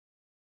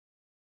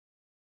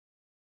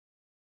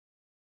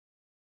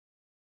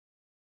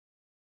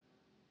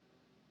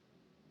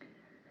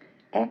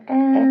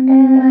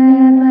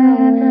Anywhere the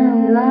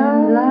wind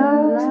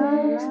blows,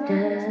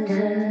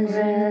 doesn't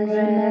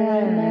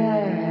really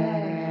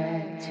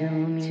matter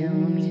to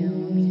me.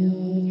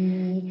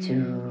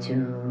 Too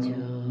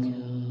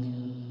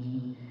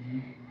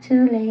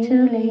late.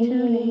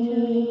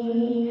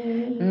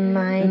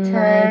 My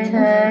time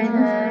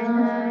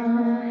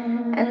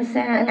and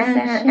stars.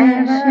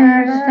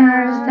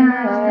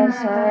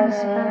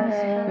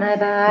 My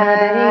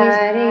body's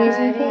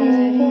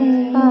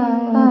aching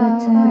all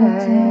the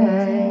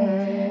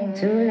time.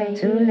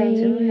 Too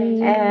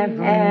late.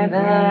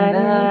 Everybody,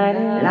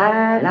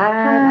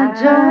 like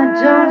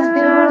just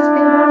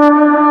before.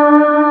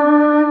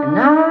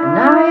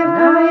 Now you've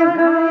thrown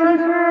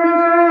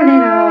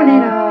it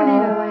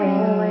all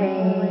away.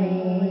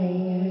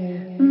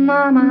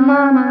 Mama,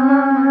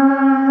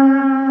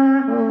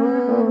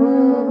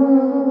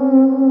 ooh,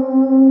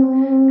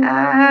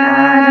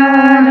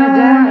 I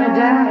don't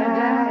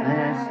but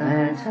I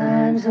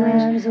sometimes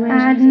wish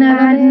I'd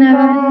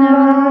never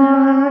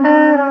born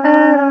at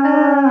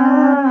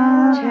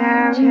all.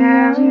 Cherry,